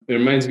It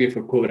reminds me of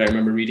a quote I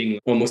remember reading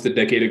almost a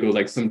decade ago,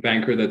 like some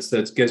banker that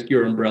says, "Get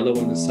your umbrella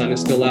when the sun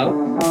is still out."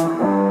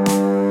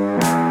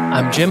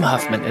 I'm Jim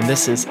Huffman, and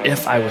this is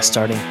If I Was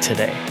Starting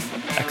Today,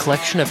 a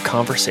collection of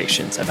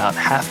conversations about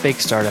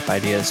half-baked startup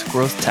ideas,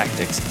 growth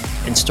tactics,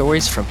 and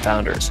stories from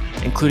founders,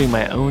 including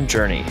my own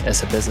journey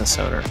as a business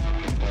owner.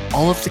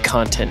 All of the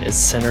content is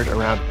centered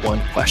around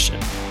one question.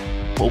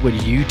 What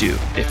would you do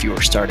if you were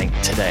starting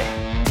today?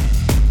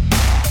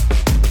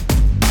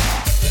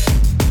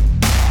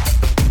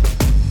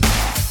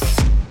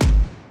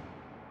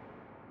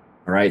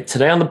 All right.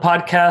 Today on the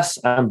podcast,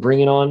 I'm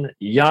bringing on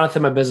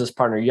Jonathan, my business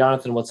partner.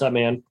 Jonathan, what's up,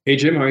 man? Hey,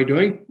 Jim, how are you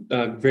doing?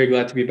 Very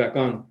glad to be back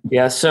on.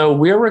 Yeah. So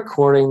we're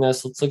recording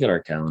this. Let's look at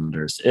our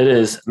calendars. It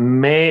is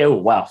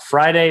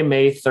Friday,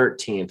 May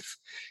 13th.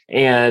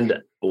 And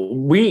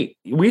we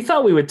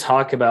thought we would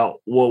talk about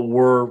what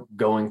we're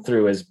going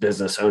through as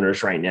business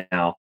owners right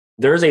now.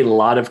 There's a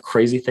lot of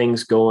crazy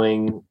things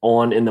going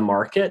on in the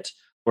market.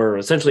 We're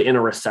essentially in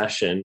a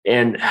recession,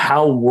 and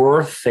how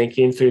we're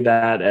thinking through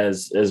that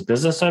as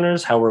business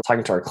owners, how we're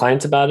talking to our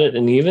clients about it,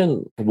 and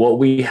even what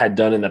we had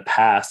done in the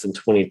past in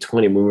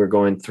 2020 when we were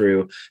going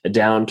through a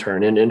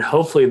downturn. And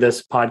hopefully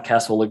this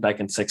podcast will look back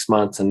in 6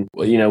 months and,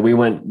 we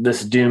went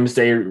this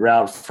doomsday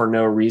route for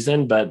no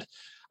reason, but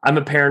I'm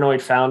a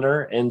paranoid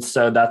founder. And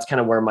so that's kind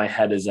of where my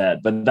head is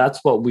at, but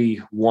that's what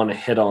we want to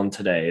hit on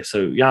today.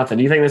 So Jonathan,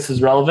 do you think this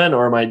is relevant,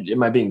 or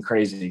am I being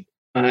crazy?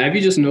 Have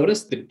you just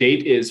noticed the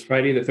date is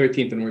Friday the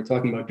 13th, and we're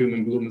talking about doom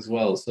and gloom as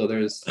well. So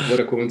what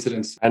a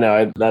coincidence. I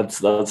know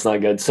that's not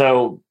good.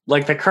 So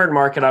like the current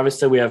market,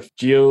 obviously we have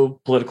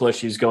geopolitical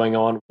issues going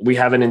on. We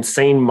have an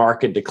insane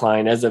market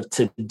decline. As of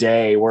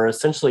today, we're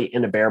essentially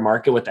in a bear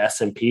market with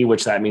S&P,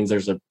 which that means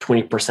there's a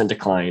 20%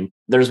 decline.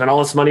 There's been all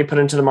this money put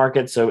into the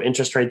market. So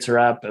interest rates are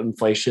up.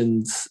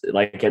 Inflation's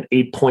like at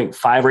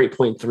 8.5 or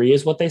 8.3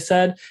 is what they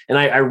said. And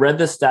I read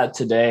this stat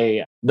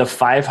today. The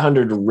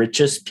 500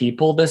 richest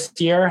people this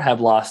year have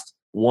lost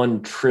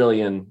 1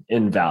 trillion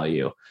in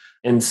value.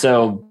 And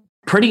so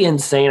pretty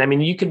insane. I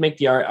mean, you could make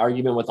the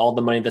argument with all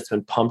the money that's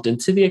been pumped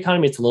into the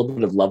economy, it's a little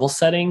bit of level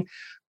setting,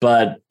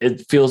 but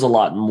it feels a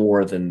lot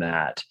more than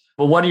that.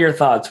 But what are your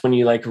thoughts when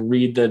you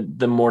read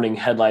the morning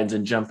headlines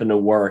and jump into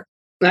work?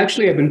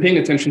 Actually, I've been paying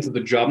attention to the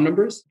job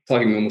numbers,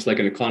 talking almost like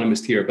an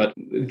economist here, but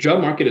the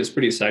job market is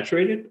pretty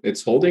saturated.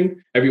 It's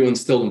holding.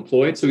 Everyone's still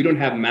employed. So we don't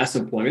have mass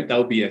employment. That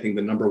would be, I think,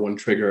 the number one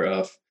trigger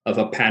of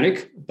a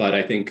panic. But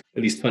I think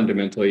at least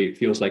fundamentally, it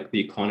feels like the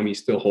economy is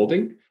still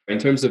holding. In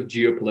terms of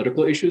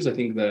geopolitical issues, I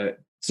think that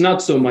it's not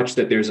so much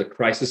that there's a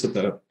crisis of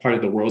the part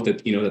of the world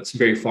that, that's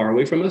very far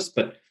away from us,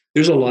 but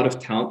there's a lot of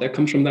talent that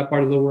comes from that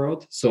part of the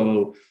world.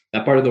 So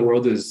that part of the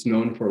world is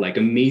known for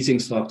amazing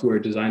software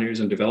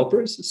designers and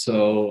developers.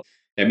 So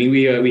I mean,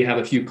 we have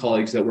a few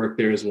colleagues that work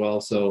there as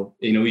well. So,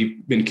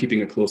 we've been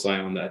keeping a close eye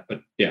on that.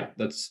 But yeah,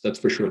 that's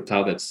for sure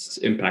how that's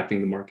impacting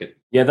the market.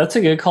 Yeah, that's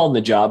a good call in the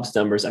jobs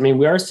numbers. I mean,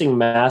 we are seeing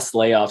mass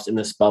layoffs in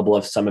this bubble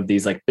of some of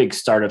these big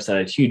startups that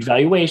had huge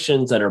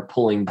valuations that are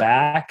pulling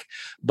back,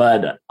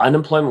 but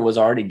unemployment was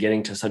already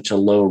getting to such a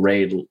low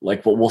rate.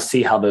 We'll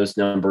see how those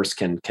numbers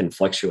can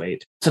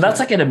fluctuate. So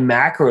that's at a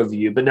macro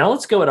view, but now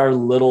let's go at our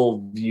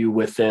little view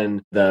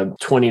within the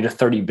 20 to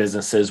 30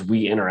 businesses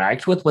we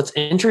interact with. What's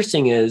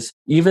interesting is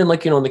even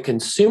looking on the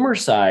consumer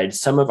side,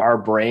 some of our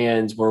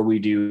brands where we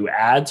do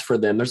ads for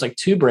them, there's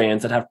 2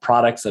 brands that have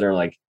products that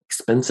are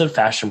expensive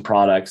fashion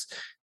products.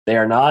 They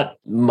are not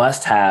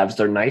must-haves.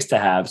 They're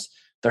nice-to-haves.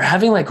 They're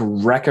having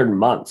record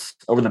months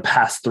over the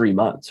past 3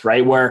 months,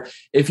 right? Where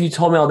if you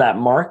told me all that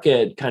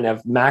market kind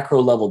of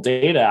macro level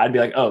data, I'd be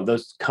like, oh,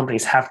 those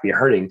companies have to be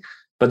hurting.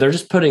 But they're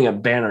just putting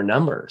up banner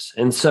numbers.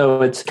 And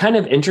so it's kind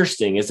of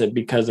interesting. Is it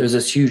because there's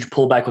this huge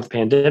pullback with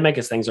pandemic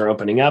as things are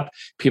opening up?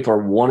 People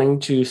are wanting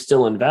to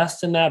still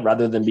invest in that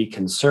rather than be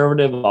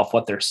conservative off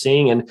what they're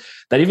seeing. And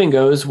that even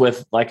goes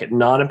with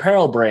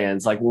non-apparel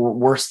brands.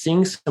 We're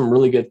seeing some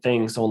really good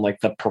things on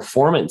the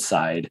performance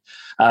side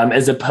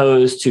as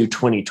opposed to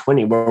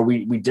 2020 where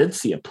we did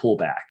see a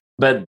pullback.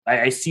 But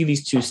I see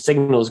these 2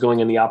 signals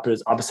going in the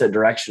opposite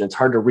direction. It's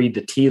hard to read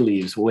the tea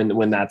leaves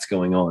when that's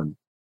going on.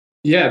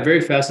 Yeah, very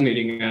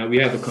fascinating. We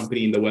have a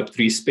company in the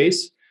Web3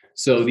 space.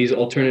 So these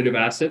alternative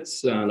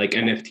assets like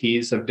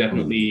NFTs have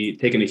definitely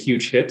taken a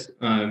huge hit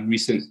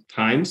recent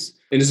times.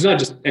 And it's not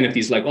just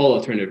NFTs, all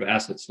alternative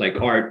assets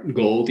like art,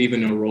 gold,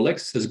 even a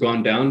Rolex has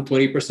gone down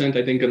 20%,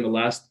 I think, in the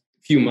last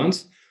few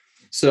months.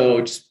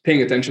 So just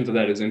paying attention to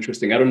that is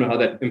interesting. I don't know how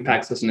that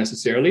impacts us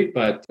necessarily,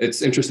 but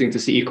it's interesting to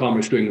see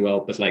e-commerce doing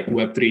well, but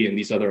Web3 and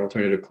these other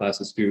alternative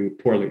classes do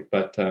poorly,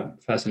 but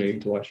fascinating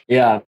to watch.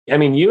 Yeah. I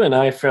mean, you and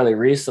I fairly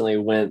recently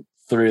went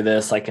through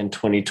this in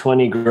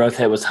 2020, growth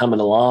hit was humming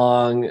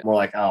along.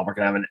 We're oh, we're going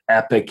to have an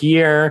epic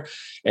year.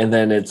 And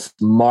then it's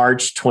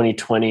March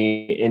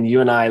 2020 and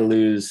you and I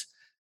lose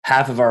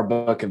half of our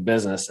book of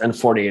business in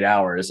 48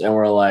 hours. And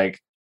we're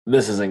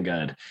this isn't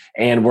good.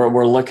 And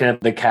we're looking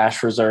at the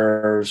cash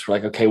reserves. We're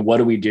like, okay, what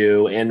do we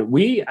do? And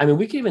we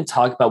can even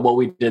talk about what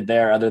we did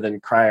there other than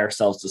cry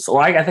ourselves to sleep.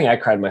 Well, I think I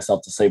cried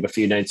myself to sleep a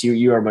few nights.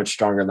 You are much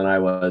stronger than I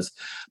was,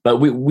 but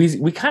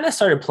we kind of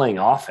started playing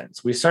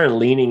offense. We started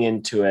leaning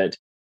into it.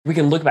 We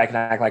can look back and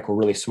act like we're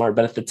really smart,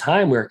 but at the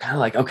time we were kind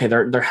of like, okay,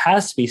 there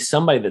has to be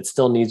somebody that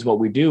still needs what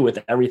we do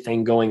with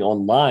everything going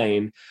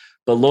online.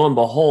 But lo and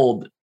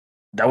behold,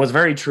 that was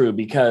very true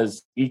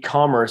because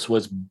e-commerce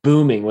was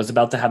booming, was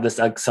about to have this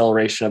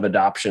acceleration of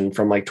adoption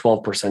from like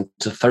 12%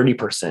 to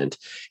 30%.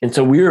 And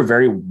so we were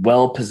very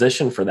well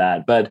positioned for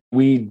that. But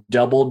we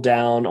doubled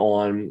down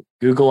on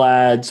Google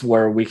Ads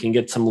where we can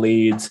get some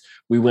leads.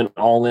 We went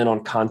all in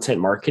on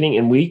content marketing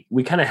and we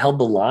kind of held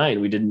the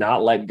line. We did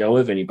not let go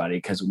of anybody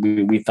because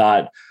we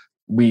thought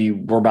we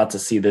were about to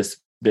see this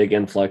big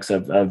influx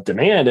of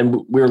demand. And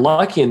we were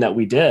lucky in that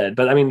we did.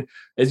 But I mean,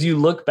 as you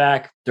look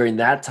back during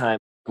that time,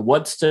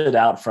 what stood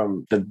out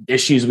from the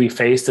issues we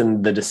faced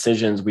and the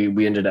decisions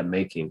we ended up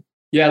making?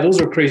 Yeah, those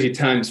were crazy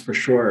times for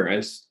sure.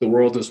 As the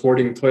world is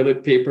hoarding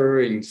toilet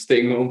paper and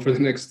staying home for the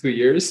next 2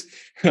 years.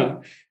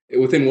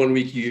 Within 1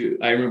 week,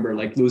 I remember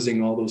like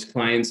losing all those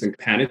clients and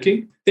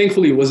panicking.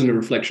 Thankfully, it wasn't a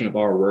reflection of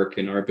our work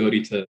and our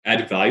ability to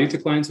add value to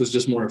clients. It was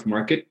just more of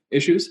market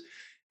issues.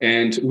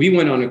 And we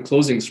went on a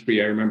closing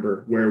spree, I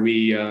remember, where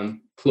we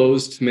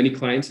closed many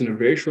clients in a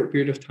very short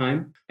period of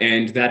time.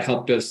 And that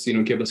helped us,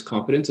 give us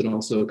confidence and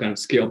also kind of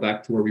scale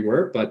back to where we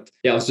were. But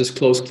yeah, it was just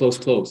close.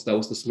 That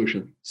was the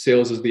solution.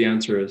 Sales is the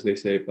answer, as they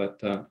say, but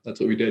that's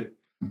what we did.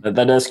 That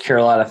does cure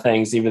a lot of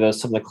things, even though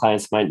some of the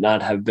clients might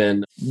not have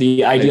been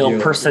the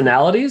ideal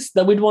personalities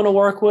that we'd want to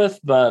work with,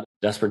 but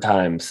desperate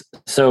times.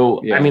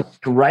 So, yeah. I mean,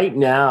 right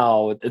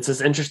now, it's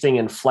this interesting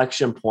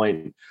inflection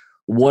point.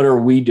 What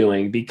are we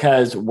doing?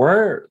 Because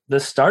we're the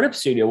startup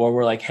studio where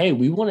we're like, hey,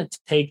 we want to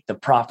take the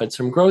profits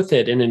from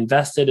GrowthIt and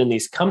invest it in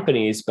these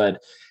companies.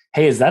 But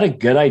hey, is that a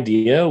good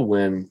idea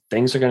when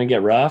things are going to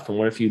get rough? And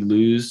what if you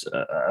lose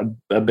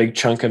a big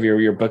chunk of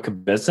your book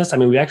of business? I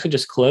mean, we actually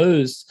just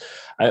closed,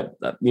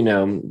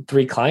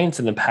 3 clients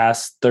in the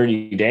past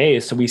 30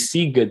 days. So we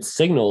see good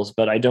signals,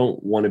 but I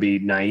don't want to be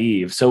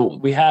naive. So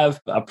we have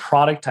a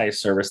productized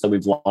service that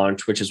we've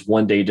launched, which is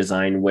One Day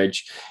Design,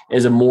 which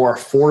is a more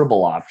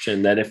affordable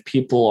option that if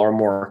people are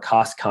more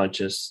cost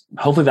conscious,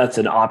 hopefully that's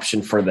an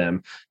option for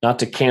them, not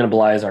to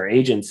cannibalize our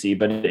agency,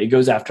 but it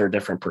goes after a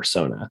different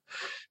persona.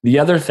 The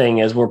other thing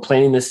is we're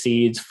planting the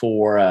seeds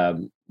for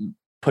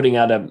putting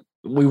out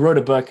we wrote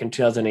a book in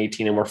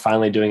 2018 and we're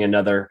finally doing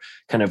another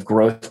kind of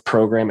growth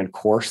program and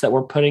course that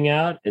we're putting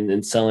out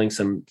and selling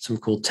some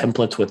cool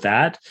templates with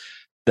that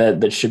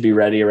should be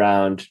ready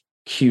around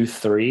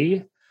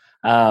Q3.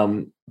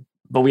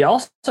 But we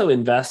also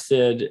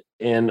invested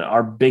in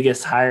our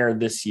biggest hire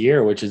this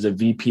year, which is a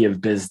VP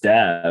of Biz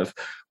Dev,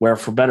 where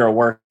for better or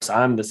worse,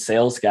 I'm the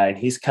sales guy and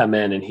he's come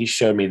in and he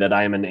showed me that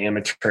I am an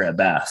amateur at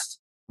best.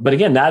 But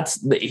again,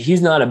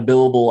 he's not a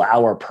billable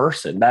hour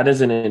person. That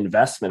is an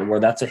investment where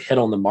that's a hit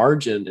on the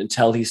margin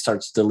until he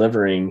starts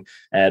delivering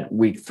at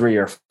week 3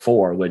 or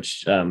 4,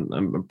 which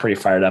I'm pretty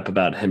fired up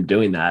about him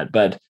doing that.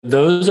 But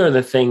those are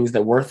the things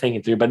that we're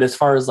thinking through. But as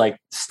far as like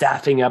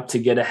staffing up to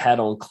get ahead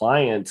on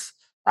clients,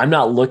 I'm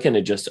not looking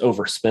to just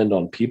overspend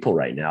on people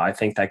right now. I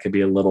think that could be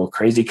a little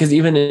crazy because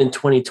even in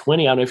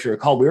 2020, I don't know if you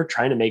recall, we were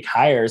trying to make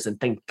hires and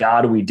thank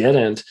God we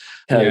didn't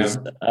because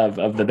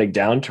of the big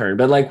downturn.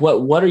 But like,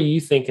 what are you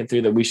thinking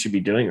through that we should be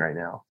doing right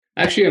now?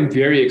 Actually, I'm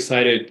very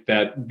excited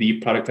that the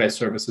productized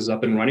service is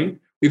up and running.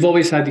 We've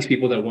always had these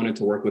people that wanted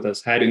to work with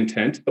us, had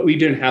intent, but we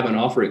didn't have an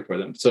offering for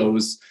them. So it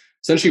was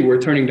essentially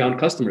we're turning down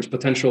customers,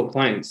 potential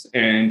clients,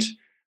 and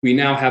we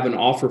now have an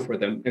offer for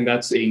them. And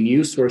that's a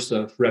new source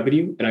of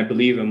revenue. And I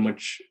believe a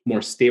much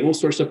more stable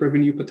source of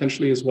revenue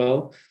potentially as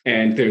well.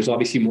 And there's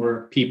obviously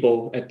more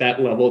people at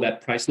that level, that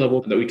price level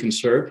that we can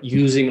serve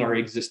using our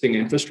existing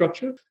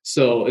infrastructure.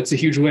 So it's a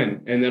huge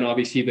win. And then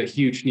obviously the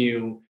huge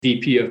new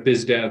VP of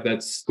Biz Dev,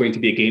 that's going to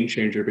be a game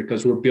changer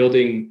because we're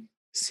building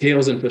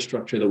sales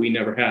infrastructure that we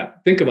never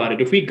had. Think about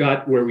it. If we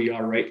got where we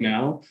are right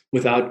now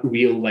without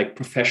real like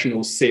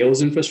professional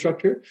sales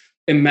infrastructure,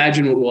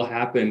 imagine what will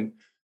happen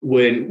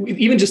when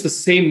even just the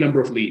same number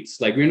of leads,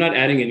 like we're not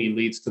adding any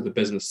leads to the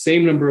business,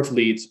 same number of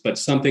leads, but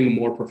something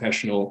more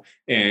professional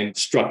and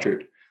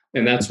structured.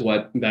 And that's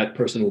what that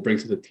person will bring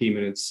to the team.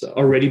 And it's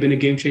already been a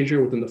game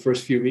changer within the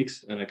first few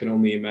weeks. And I can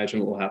only imagine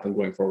what will happen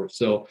going forward.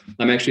 So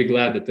I'm actually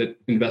glad that that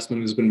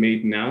investment has been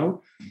made now.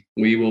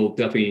 We will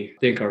definitely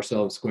thank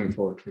ourselves going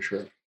forward for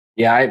sure.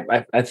 Yeah,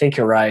 I think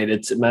you're right.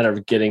 It's a matter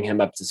of getting him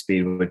up to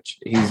speed, which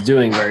he's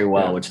doing very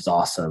well, which is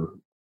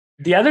awesome.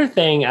 The other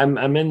thing,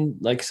 I'm in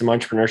like some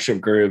entrepreneurship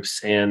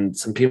groups and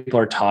some people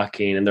are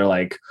talking and they're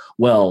like,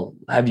 well,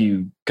 have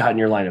you gotten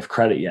your line of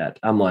credit yet?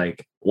 I'm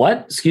like,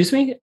 what? Excuse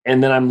me?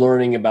 And then I'm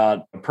learning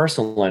about a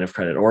personal line of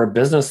credit or a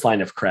business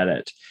line of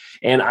credit.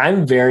 And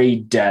I'm very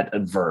debt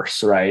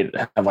adverse, right?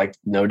 I have like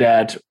no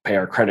debt, pay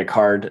our credit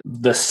card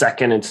the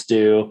second it's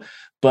due.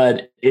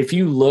 But if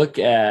you look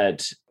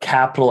at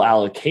capital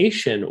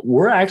allocation,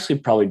 we're actually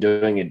probably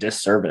doing a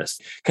disservice,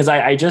 because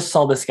I just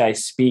saw this guy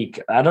speak.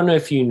 I don't know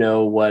if you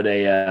know what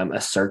a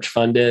search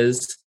fund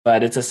is,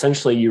 but it's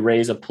essentially you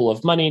raise a pool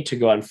of money to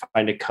go out and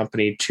find a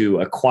company to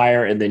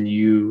acquire, and then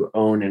you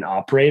own and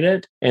operate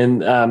it.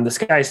 And this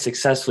guy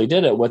successfully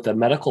did it with a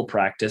medical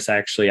practice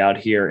actually out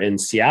here in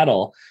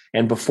Seattle.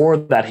 And before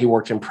that, he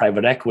worked in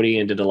private equity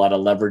and did a lot of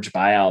leverage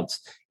buyouts.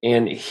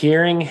 And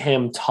hearing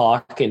him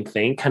talk and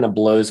think kind of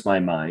blows my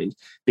mind,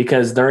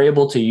 because they're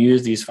able to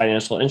use these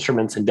financial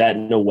instruments and debt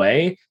in a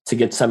way to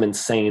get some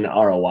insane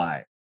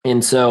ROI.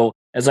 And so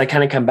as I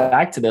kind of come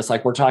back to this,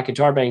 like we're talking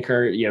to our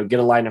banker, get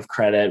a line of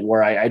credit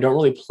where I don't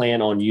really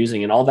plan on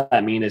using. And all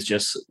that means is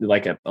just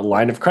like a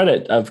line of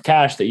credit of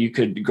cash that you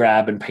could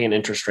grab and pay an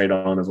interest rate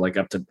on of like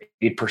up to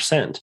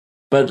 8%.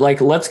 But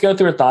like, let's go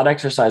through a thought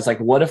exercise. Like,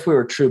 what if we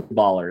were true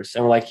ballers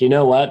and we're like, you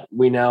know what?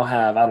 We now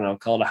have, I don't know,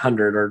 call it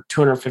 100 or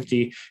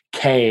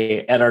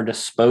 250K at our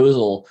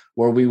disposal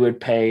where we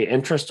would pay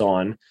interest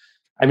on.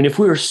 I mean, if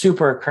we were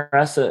super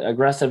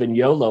aggressive and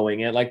YOLOing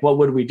it, like what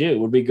would we do?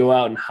 Would we go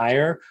out and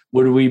hire?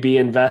 Would we be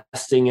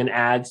investing in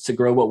ads to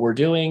grow what we're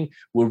doing?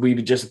 Would we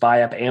just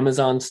buy up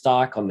Amazon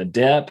stock on the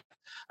dip?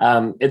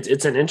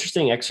 It's an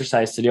interesting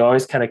exercise to do. I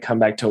always kind of come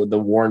back to the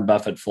Warren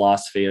Buffett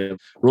philosophy of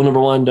rule number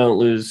 1, don't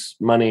lose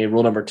money.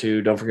 Rule number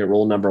 2, don't forget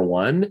rule number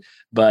 1.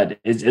 But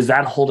is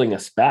that holding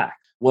us back?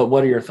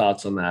 What are your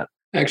thoughts on that?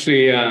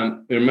 Actually,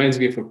 it reminds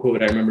me of a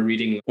quote I remember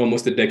reading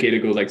almost a decade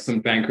ago, like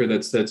some banker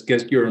that says,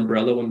 get your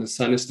umbrella when the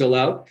sun is still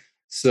out.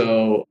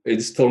 So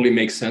it totally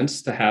makes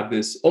sense to have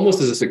this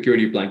almost as a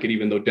security blanket,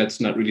 even though debt's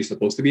not really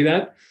supposed to be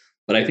that.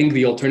 But I think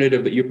the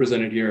alternative that you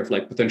presented here of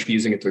like potentially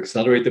using it to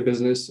accelerate the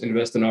business,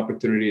 invest in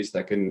opportunities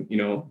that can,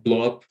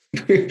 blow up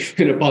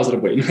in a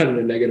positive way, not in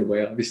a negative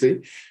way,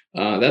 obviously.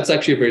 That's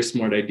actually a very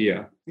smart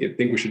idea. I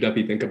think we should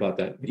definitely think about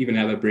that, even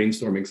have a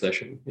brainstorming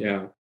session.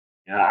 Yeah.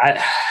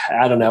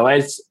 I don't know.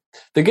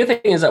 The good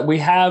thing is that we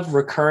have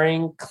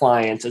recurring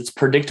clients. It's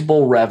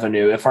predictable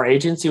revenue. If our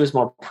agency was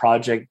more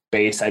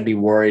project-based, I'd be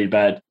worried,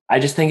 but I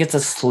just think it's a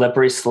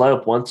slippery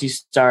slope. Once you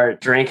start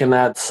drinking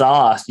that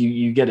sauce,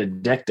 you get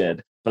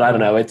addicted. But I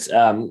don't know. It's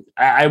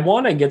I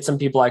want to get some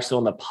people actually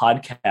on the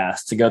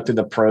podcast to go through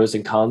the pros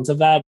and cons of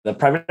that. The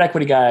private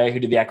equity guy who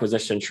did the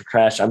acquisition,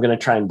 Shrikesh, I'm going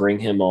to try and bring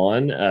him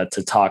on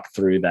to talk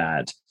through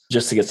that,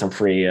 just to get some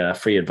free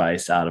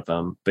advice out of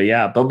him. But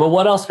yeah, but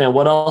what else, man?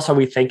 What else are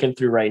we thinking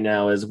through right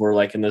now as we're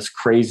like in this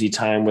crazy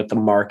time with the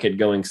market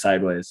going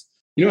sideways?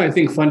 I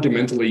think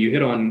fundamentally you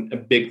hit on a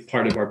big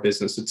part of our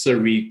business. It's a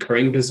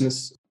recurring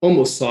business,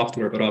 almost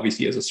software, but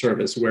obviously as a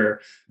service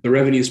where the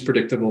revenue is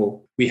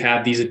predictable. We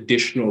have these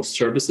additional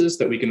services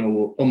that we can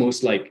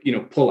almost like,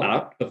 pull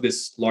out of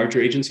this larger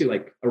agency,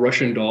 like a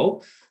Russian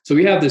doll. So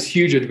we have this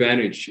huge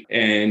advantage,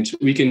 and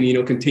we can,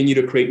 continue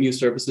to create new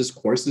services,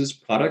 courses,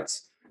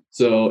 products.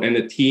 So, and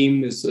the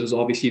team is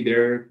obviously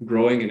there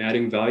growing and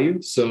adding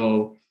value.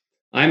 So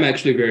I'm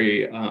actually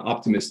very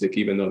optimistic,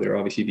 even though there are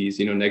obviously these,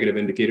 negative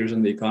indicators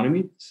in the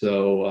economy.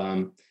 So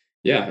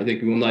I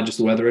think we will not just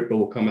weather it, but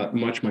we'll come out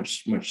much,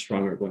 much, much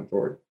stronger going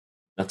forward.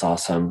 That's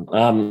awesome.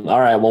 All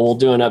right. Well, we'll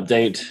do an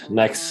update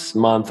next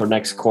month or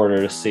next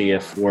quarter to see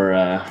if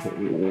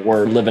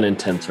we're living in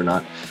tents or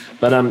not.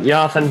 But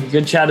Jonathan,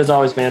 good chat as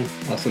always, man.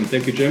 Awesome.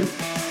 Thank you, Jim.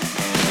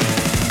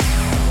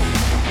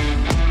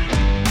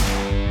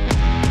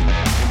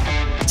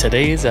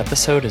 Today's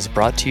episode is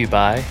brought to you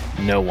by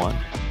no one.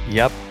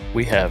 Yep,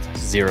 we have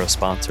 0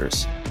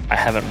 sponsors. I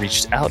haven't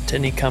reached out to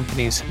any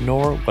companies,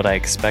 nor would I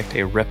expect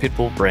a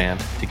reputable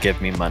brand to give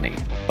me money.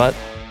 But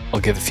I'll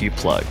give a few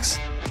plugs.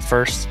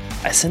 First,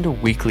 I send a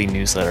weekly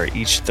newsletter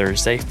each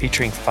Thursday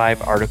featuring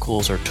 5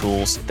 articles or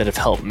tools that have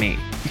helped me.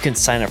 You can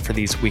sign up for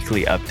these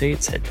weekly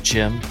updates at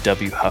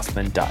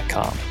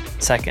jimwhuffman.com.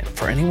 Second,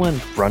 for anyone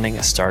running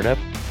a startup,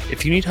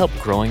 if you need help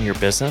growing your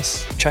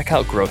business, check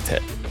out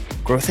GrowthHit.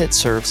 GrowthHit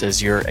serves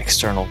as your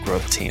external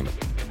growth team.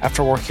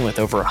 After working with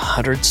over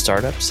 100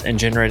 startups and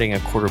generating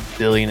 $250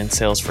 million in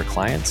sales for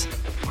clients,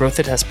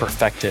 GrowthIt has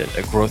perfected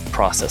a growth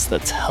process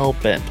that's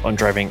hell-bent on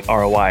driving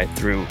ROI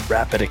through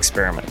rapid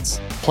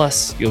experiments.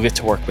 Plus, you'll get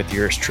to work with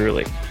yours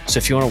truly. So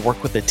if you want to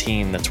work with a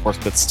team that's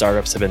worked with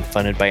startups that have been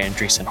funded by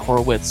Andreessen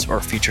Horowitz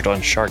or featured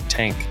on Shark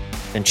Tank,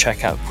 then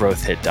check out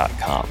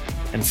growthhit.com.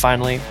 And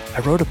finally, I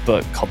wrote a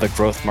book called The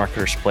Growth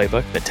Marketer's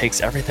Playbook that takes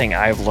everything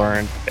I've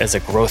learned as a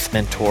growth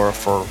mentor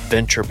for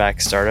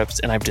venture-backed startups,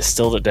 and I've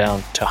distilled it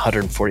down to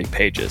 140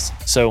 pages.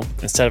 So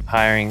instead of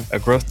hiring a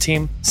growth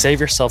team,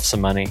 save yourself some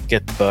money,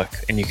 get the book,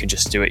 and you can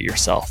just do it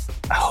yourself.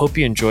 I hope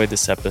you enjoyed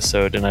this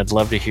episode, and I'd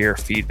love to hear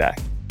feedback.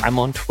 I'm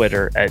on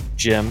Twitter at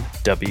Jim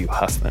W.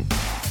 Huffman.